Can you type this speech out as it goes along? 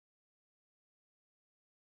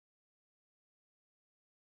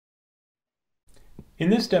In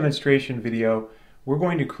this demonstration video, we're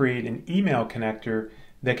going to create an email connector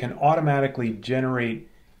that can automatically generate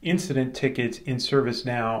incident tickets in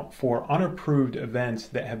ServiceNow for unapproved events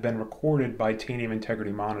that have been recorded by Tanium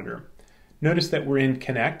Integrity Monitor. Notice that we're in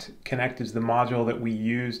Connect. Connect is the module that we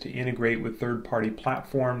use to integrate with third-party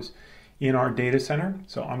platforms in our data center.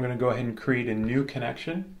 So I'm going to go ahead and create a new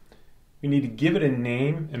connection. We need to give it a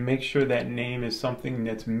name and make sure that name is something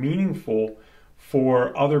that's meaningful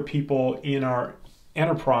for other people in our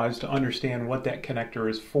enterprise to understand what that connector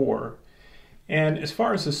is for. And as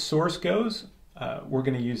far as the source goes, we're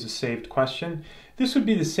going to use a saved question. This would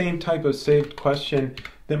be the same type of saved question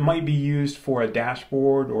that might be used for a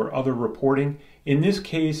dashboard or other reporting. In this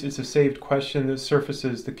case, it's a saved question that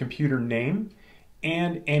surfaces the computer name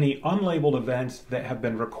and any unlabeled events that have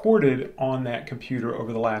been recorded on that computer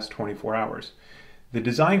over the last 24 hours. The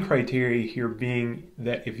design criteria here being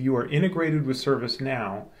that if you are integrated with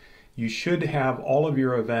ServiceNow, you should have all of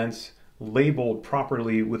your events labeled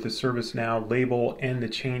properly with the ServiceNow label and the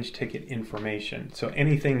change ticket information. So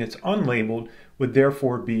anything that's unlabeled would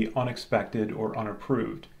therefore be unexpected or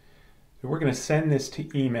unapproved. So we're going to send this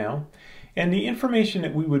to email, and the information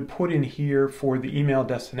that we would put in here for the email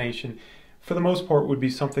destination for the most part would be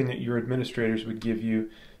something that your administrators would give you.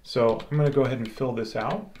 So I'm going to go ahead and fill this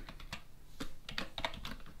out.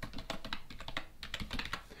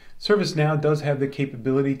 ServiceNow does have the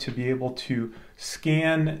capability to be able to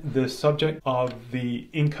scan the subject of the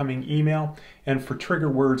incoming email, and for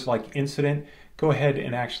trigger words like incident, go ahead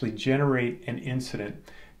and actually generate an incident.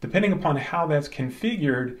 Depending upon how that's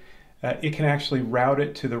configured, it can actually route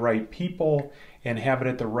it to the right people and have it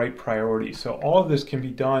at the right priority. So all of this can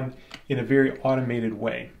be done in a very automated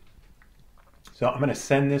way. So I'm going to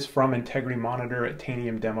send this from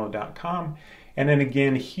integritymonitor@taniumdemo.com. And then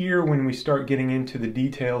again here, when we start getting into the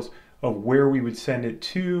details of where we would send it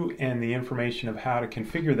to and the information of how to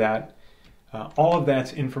configure that, all of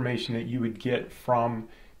that's information that you would get from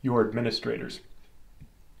your administrators.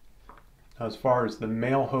 Now, as far as the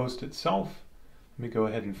mail host itself, let me go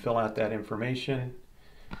ahead and fill out that information.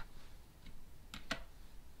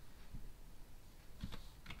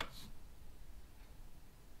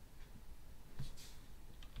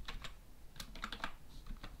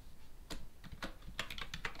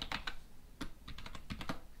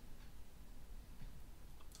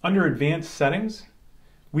 Under Advanced Settings,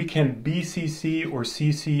 we can BCC or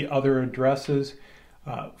CC other addresses.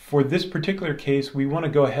 For this particular case, we want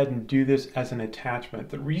to go ahead and do this as an attachment.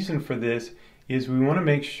 The reason for this is we want to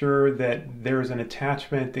make sure that there is an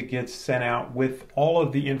attachment that gets sent out with all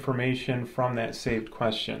of the information from that saved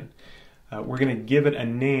question. We're going to give it a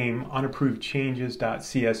name,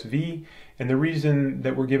 unapprovedchanges.csv, and the reason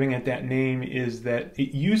that we're giving it that name is that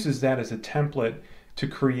it uses that as a template to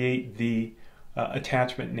create the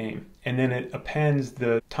attachment name, and then it appends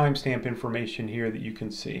the timestamp information here that you can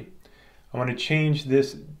see. I want to change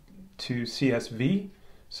this to CSV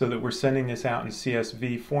so that we're sending this out in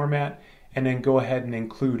CSV format, and then go ahead and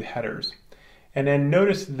include headers. And then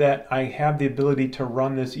notice that I have the ability to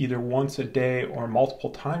run this either once a day or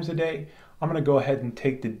multiple times a day. I'm going to go ahead and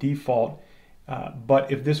take the default, but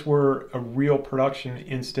if this were a real production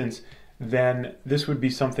instance, then this would be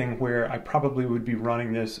something where I probably would be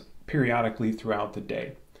running this periodically throughout the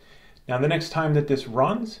day. Now, the next time that this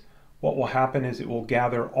runs, what will happen is it will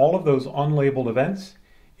gather all of those unlabeled events.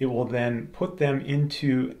 It will then put them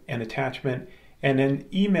into an attachment and then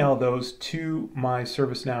email those to my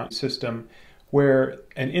ServiceNow system, where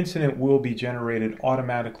an incident will be generated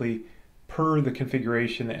automatically per the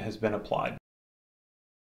configuration that has been applied.